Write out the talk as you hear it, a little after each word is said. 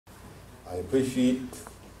I appreciate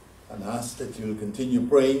and ask that you will continue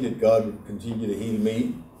praying that God will continue to heal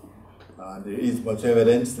me. There is much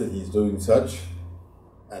evidence that he's doing such,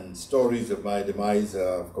 and stories of my demise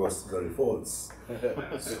are, of course, very false.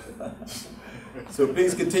 So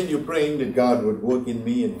please continue praying that God would work in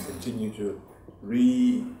me and continue to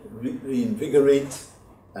reinvigorate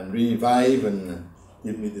and revive and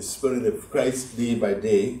give me the Spirit of Christ day by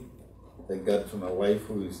day. Thank God for my wife,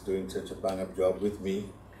 who is doing such a bang-up job with me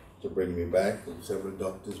to bring me back. There are several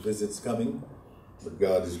doctor's visits coming, but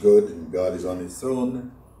God is good and God is on his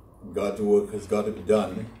throne. God's work has got to be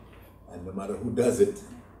done, and no matter who does it,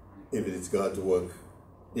 if it is God's work,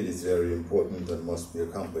 it is very important and must be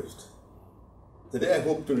accomplished. Today I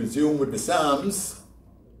hope to resume with the Psalms.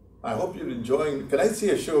 I hope you're enjoying. Can I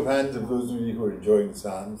see a show of hands of those of you who are enjoying the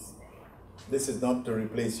Psalms? This is not to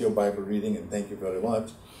replace your Bible reading, and thank you very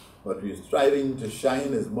much, but we're striving to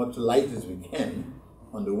shine as much light as we can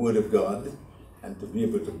on the Word of God and to be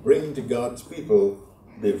able to bring to God's people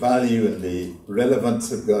the value and the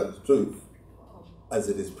relevance of God's truth as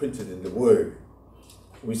it is printed in the Word.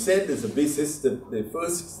 We said as a basis that the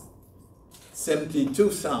first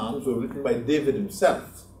 72 Psalms were written by David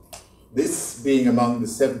himself. This being among the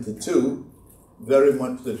 72, very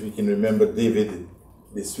much that we can remember David,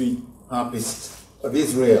 the sweet harpist of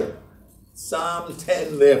Israel. Psalm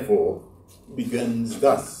 10, therefore, begins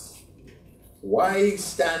thus. Why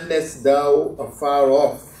standest thou afar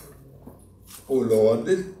off, O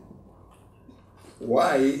Lord?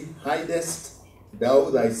 Why hidest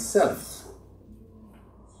thou thyself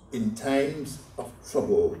in times of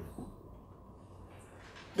trouble?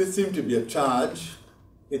 This seems to be a charge.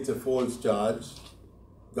 It's a false charge.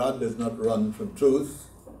 God does not run from truth.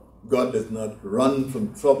 God does not run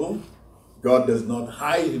from trouble. God does not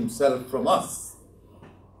hide himself from us.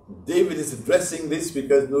 David is addressing this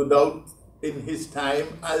because no doubt in his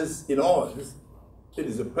time, as in ours, it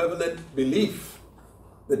is a prevalent belief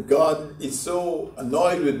that God is so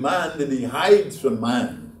annoyed with man that he hides from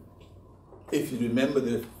man. If you remember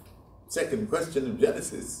the second question of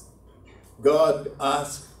Genesis, God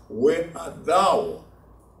asked, "Where art thou?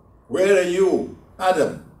 Where are you,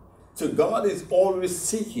 Adam?" So God is always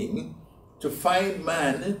seeking to find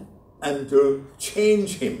man and to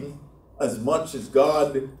change him as much as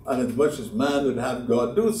God and as much as man would have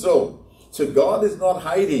God do so. So God is not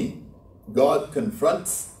hiding. God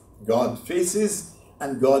confronts, God faces,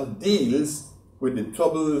 and God deals with the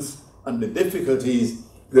troubles and the difficulties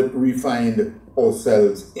that we find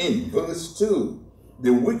ourselves in. Verse 2,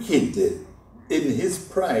 the wicked in his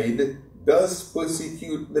pride does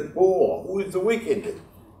persecute the poor. Who is the wicked?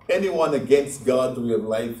 Anyone against God's way of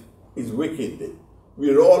life is wicked.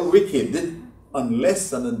 We are all wicked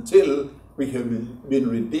unless and until we have been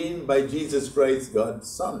redeemed by Jesus Christ, God's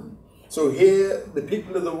Son. So here, the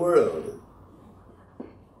people of the world,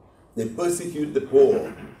 they persecute the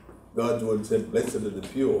poor. God's word said, "Blessed are the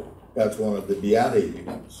pure." That's one of the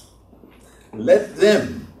Beatitudes. Let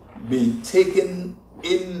them be taken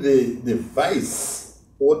in the device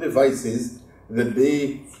or devices that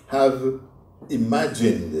they have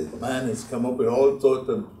imagined. Man has come up with all sorts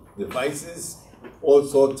of devices, all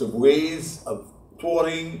sorts of ways of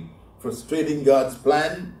thwarting, frustrating God's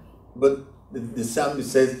plan. But the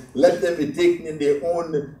psalmist says, let them be taken in their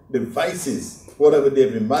own devices. Whatever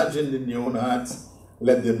they've imagined in their own hearts,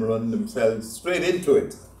 let them run themselves straight into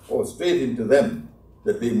it, or straight into them,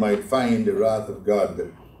 that they might find the wrath of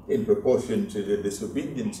God in proportion to their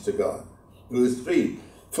disobedience to God. Verse 3,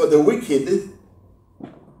 for the wicked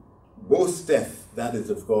boasteth, that is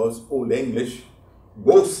of course Old English,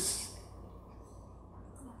 boasts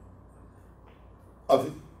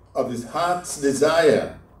of his heart's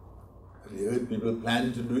desire. Have you heard people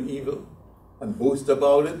plan to do evil and boast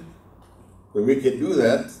about it? The wicked do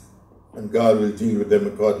that, and God will deal with them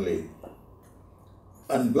accordingly.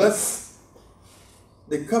 And bless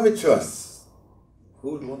the covetous.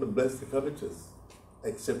 Who would want to bless the covetous?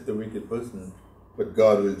 Except the wicked person, but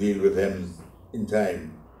God will deal with them in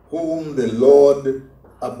time. Whom the Lord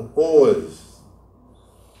abhors.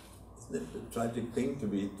 Isn't it a tragic thing to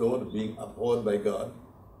be thought of being abhorred by God?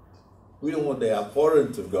 We don't want the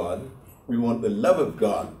abhorrence of God. We want the love of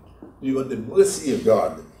God. We want the mercy of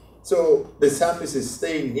God. So the psalmist is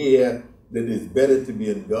saying here that it's better to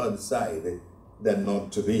be on God's side than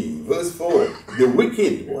not to be. Verse 4, the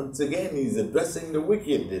wicked, once again, he's addressing the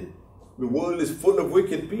wicked. The world is full of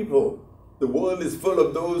wicked people. The world is full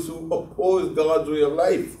of those who oppose God's way of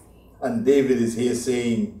life. And David is here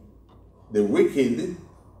saying, the wicked,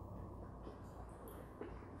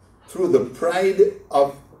 through the pride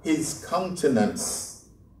of his countenance,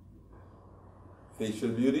 facial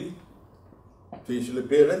beauty, facial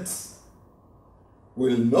appearance,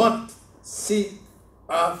 will not seek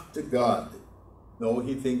after God. No,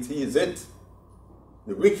 he thinks he is it.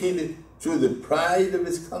 The wicked, through the pride of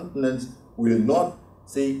his countenance, will not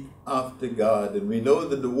seek after God. And we know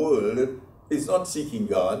that the world is not seeking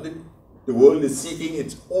God. The world is seeking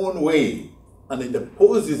its own way, and it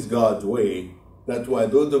opposes God's way. That's why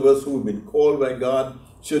those of us who have been called by God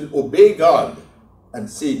should obey God and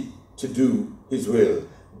seek to do his will.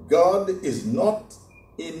 God is not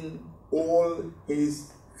in all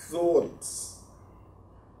his thoughts.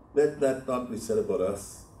 Let that not be said about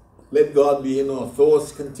us. Let God be in our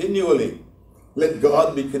thoughts continually. Let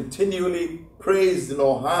God be continually praised in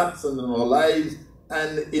our hearts and in our lives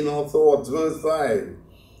and in our thoughts. Verse 5.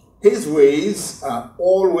 His ways are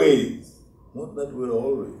always, not that word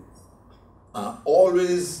always, are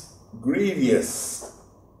always grievous.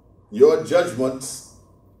 Your judgments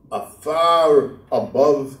are far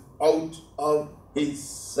above, out of his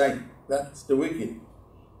sight. That's the wicked.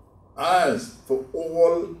 As for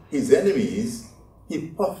all his enemies, he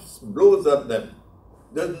puffs, blows at them.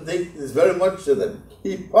 Doesn't think there's very much to them.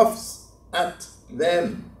 He puffs at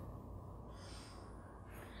them.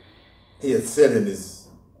 He has said in his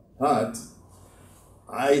heart,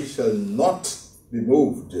 I shall not be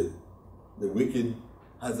moved. The wicked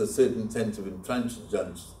has a certain sense of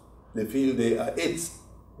intransigence. They feel they are it.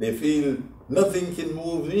 They feel nothing can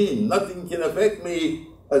move me, nothing can affect me.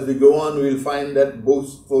 As we go on, we'll find that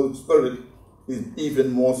boastful spirit is even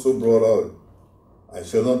more so brought out. I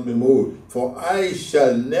shall not be moved, for I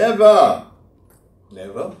shall never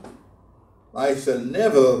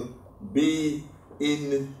be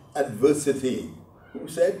in adversity. Who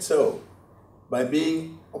said so? By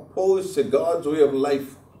being opposed to God's way of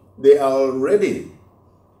life, they are already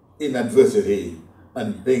in adversity,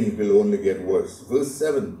 and things will only get worse. Verse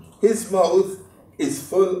 7, his mouth is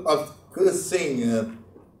full of cursing.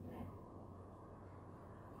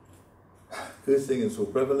 Cursing is so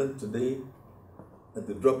prevalent today. At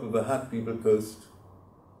the drop of a hat, people curse.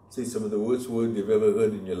 Say some of the worst words you've ever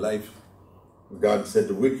heard in your life. God said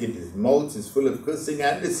the wicked, his mouth is full of cursing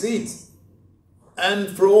and deceit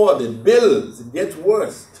and fraud. It builds, it gets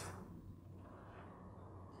worse.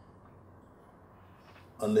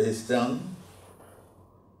 Under his tongue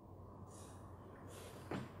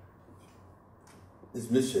is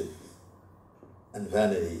mischief and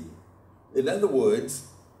vanity. In other words,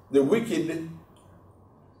 the wicked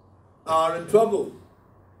are in trouble.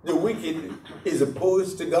 The wicked is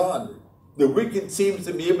opposed to God. The wicked seems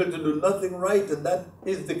to be able to do nothing right, and that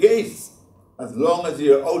is the case. As long as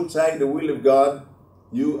you're outside the will of God,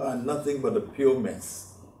 you are nothing but a pure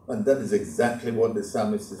mess. And that is exactly what the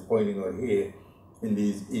psalmist is pointing out here in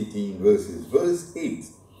these 18 verses. Verse 8,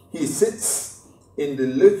 he sits in the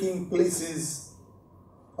lurking places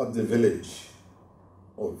of the village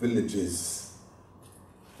or villages.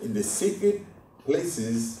 In the secret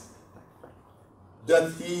places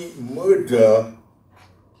doth he murder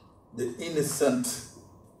the innocent.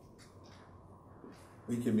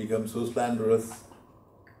 We can become so slanderous.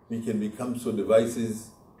 We can become so divisive.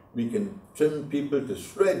 We can trim people to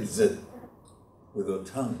shreds with our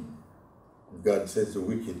tongue. God says the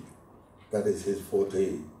wicked, that is his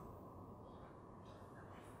forte.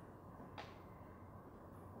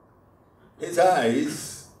 His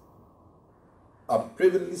eyes are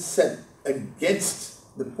privately set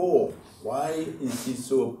against the poor. Why is he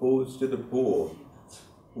so opposed to the poor?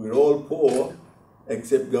 We're all poor,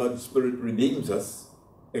 except God's Spirit redeems us,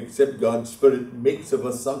 except God's Spirit makes of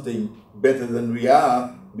us something better than we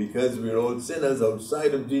are, because we're all sinners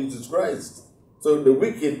outside of Jesus Christ. So the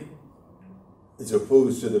wicked is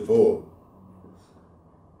opposed to the poor.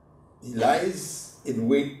 He lies in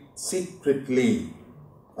wait secretly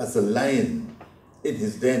as a lion in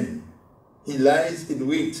his den. He lies in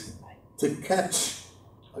wait to catch,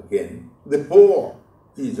 again, the poor.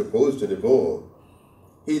 He is opposed to the poor.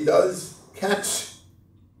 He does catch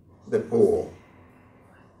the poor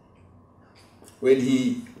when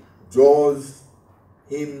he draws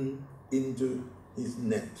him into his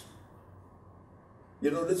net.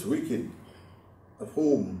 You know, this wicked of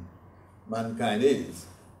whom mankind is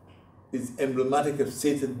emblematic of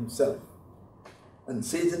Satan himself. And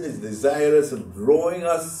Satan is desirous of drawing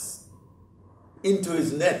us into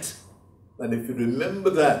his net. And if you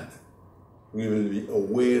remember that, we will be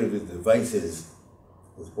aware of his devices.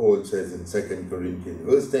 As Paul says in 2 Corinthians,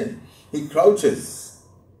 verse 10, he crouches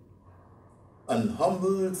and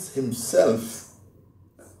humbles himself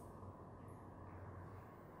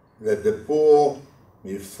that the poor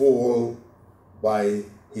may fall by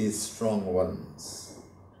his strong ones.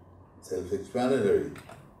 Self-explanatory.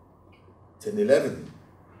 10:11.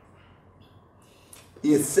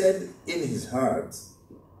 He has said in his heart.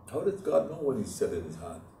 How does God know what he said in his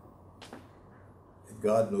heart?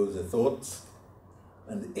 God knows the thoughts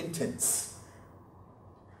and the intents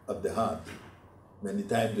of the heart. Many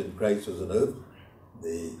times when Christ was on earth,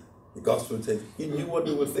 the gospel says he knew what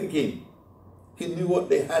they were thinking. He knew what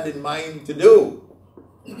they had in mind to do.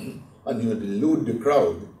 And he would elude the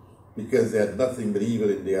crowd because they had nothing but evil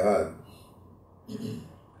in their heart.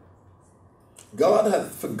 God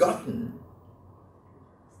hath forgotten.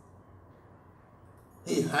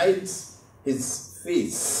 He hides his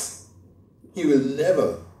face. He will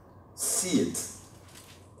never see it.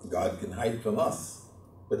 God can hide from us,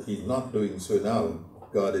 but he's not doing so now.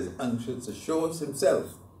 God is anxious to show us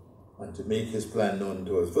himself and to make his plan known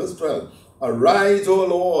to us. Verse 12, arise, O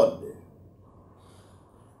Lord.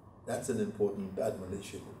 That's an important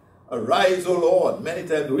admonition. Arise, O Lord. Many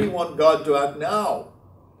times we want God to act now,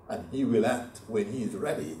 and he will act when he is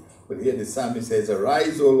ready. But here the psalmist says,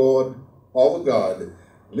 arise, O Lord, our God,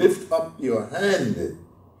 lift up your hand.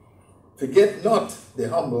 Forget not the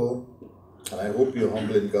humble, and I hope you're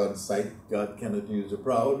humble in God's sight. God cannot use the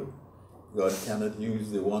proud. God cannot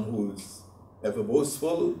use the one who's ever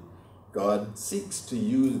boastful. God seeks to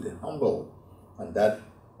use the humble, and that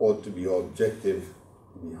ought to be our objective,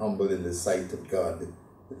 to be humble in the sight of God, that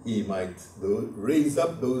he might raise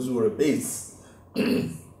up those who are base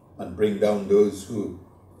and bring down those who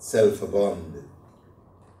self-abound.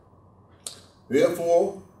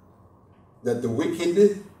 Wherefore, that the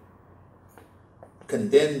wicked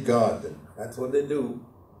condemn God. That's what they do.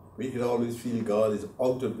 We can always feel God is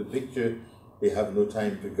out of the picture. They have no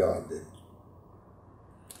time for God.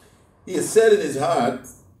 He has said in his heart,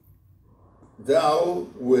 thou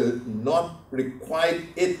wilt not requite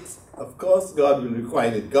it. Of course God will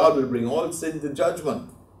requite it. God will bring all sin to judgment.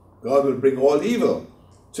 God will bring all evil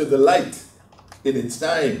to the light in its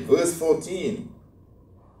time. Verse 14,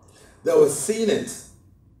 thou hast seen it,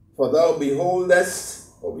 for thou beholdest,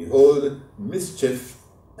 or behold, mischief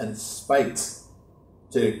and spite,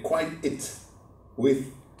 to requite it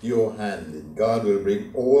with your hand. And God will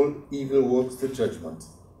bring all evil works to judgment.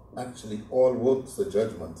 Actually, all works to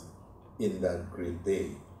judgment in that great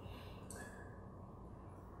day.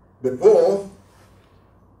 The poor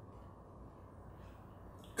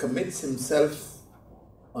commits himself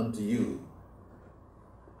unto you.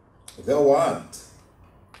 Thou art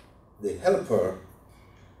the helper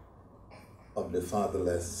of the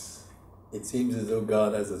fatherless. It seems as though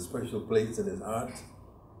God has a special place in his heart,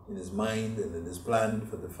 in his mind, and in his plan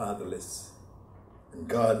for the fatherless. And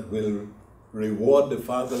God will reward the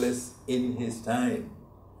fatherless in his time.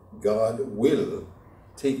 God will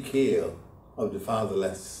take care of the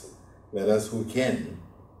fatherless. Let us who can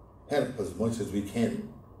help as much as we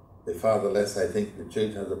can. The fatherless, I think the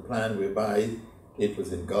church has a plan whereby it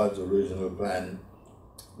was in God's original plan.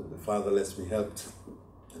 With the fatherless we helped,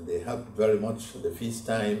 and they helped very much at the feast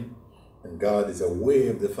time. And God is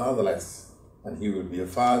aware of the fatherless, and he will be a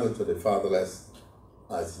father to the fatherless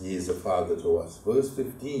as he is a father to us. Verse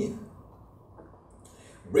 15,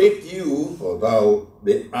 break you, or thou,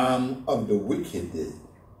 the arm of the wicked.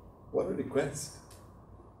 What a request.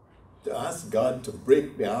 To ask God to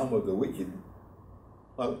break the arm of the wicked.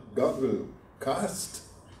 Well, God will cast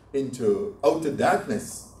into outer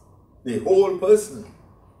darkness the whole person.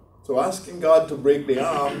 So asking God to break the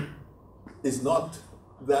arm is not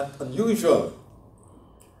that unusual.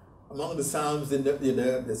 Among the psalms,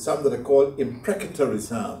 there's some that are called imprecatory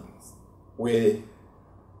psalms, where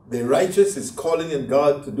the righteous is calling on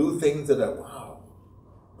God to do things that are, wow,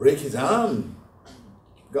 break his arm.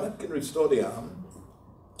 God can restore the arm.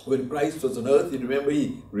 When Christ was on earth, you remember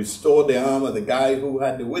he restored the arm of the guy who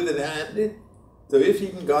had the withered hand. So if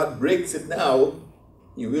even God breaks it now,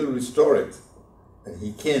 he will restore it. And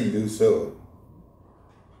he can do so.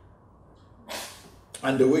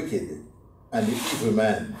 And the wicked and the evil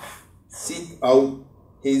man seek out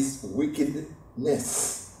his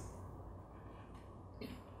wickedness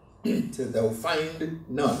till thou find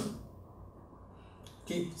none.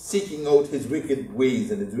 Keep seeking out his wicked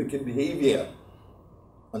ways and his wicked behavior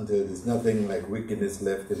until there's nothing like wickedness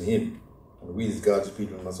left in him. And we as God's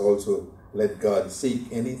people must also let God seek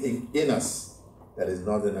anything in us that is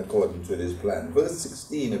not in accordance with his plan. Verse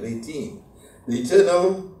 16 of 18. The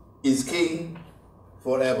Eternal is King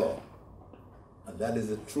forever. And that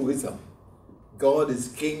is a truism. God is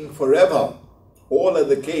King forever. All of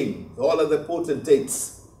the kings, all of the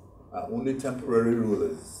potentates are only temporary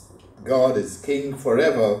rulers. God is King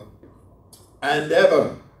forever and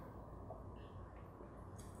ever.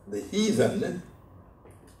 The heathen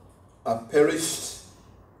are perished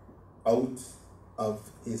out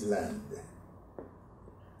of his land.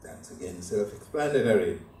 That's again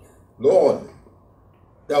self-explanatory. Lord,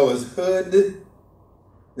 thou hast heard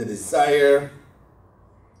the desire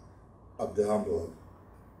of the humble.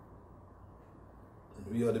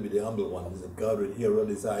 And we ought to be the humble ones, that God will hear our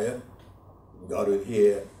desire, God will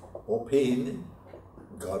hear our pain,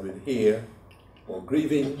 God will hear our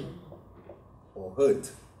grieving, or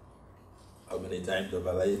hurt. How many times have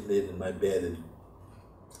I laid in my bed and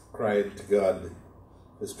cried to God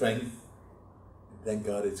for strength? And thank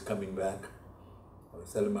God it's coming back. I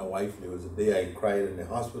was telling my wife, there was a day I cried in the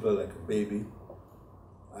hospital like a baby.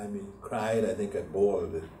 I mean, cried, I think I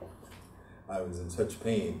bawled. I was in such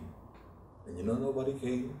pain. And you know, nobody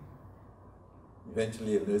came.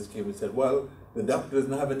 Eventually a nurse came and said, well, the doctor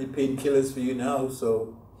doesn't have any painkillers for you now,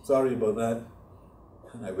 so sorry about that.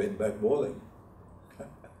 And I went back bawling.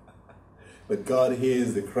 But God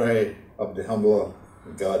hears the cry of the humble,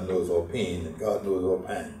 and God knows our pain, and God knows our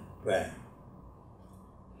pain.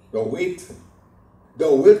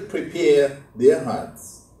 Thou wilt prepare their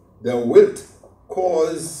hearts. Thou wilt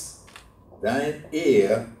cause thine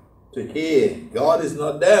ear to hear. God is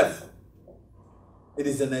not deaf. It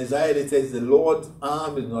is in Isaiah that says, the Lord's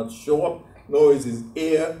arm is not short, nor is his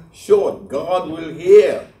ear short. God will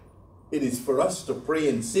hear. It is for us to pray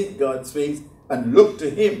and seek God's face and look to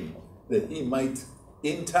him, that he might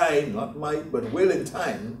in time, not might, but will in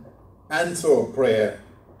time, answer our prayer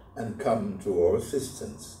and come to our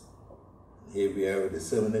assistance. Here we are with the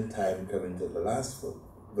sermonette time, coming to the last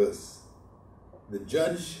verse. To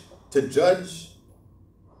judge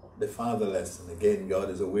the fatherless. And again, God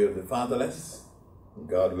is aware of the fatherless, and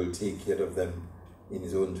God will take care of them in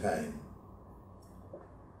his own time.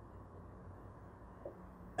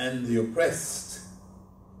 And the oppressed.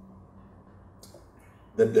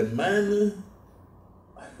 The demand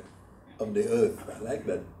of the earth. I like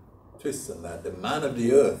that twist on that. The man of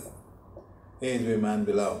the earth. Here's where man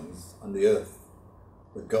belongs, on the earth.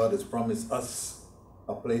 But God has promised us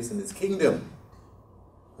a place in his kingdom.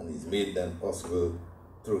 And he's made that possible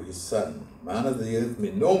through his Son. Man of the earth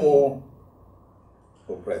may no more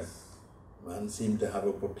oppress. Man seems to have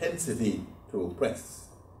a propensity to oppress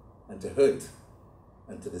and to hurt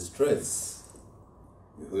and to distress.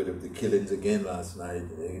 You heard of the killings again last night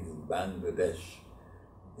in Bangladesh.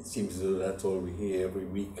 It seems as though that's all we hear every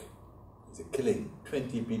week. It's a killing.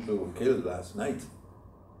 20 people were killed last night.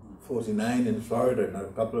 49 in Florida not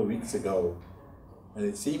a couple of weeks ago. And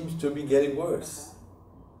it seems to be getting worse.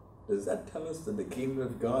 Does that tell us that the kingdom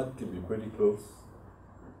of God can be pretty close?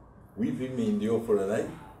 Weeping may endure for a night,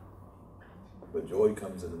 but joy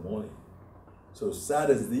comes in the morning. So sad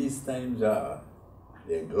as these times are,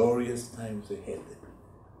 they're glorious times ahead.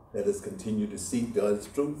 Let us continue to seek God's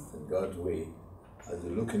truth and God's way as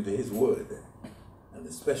we look into his word, and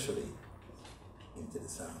especially into the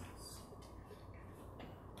Psalm.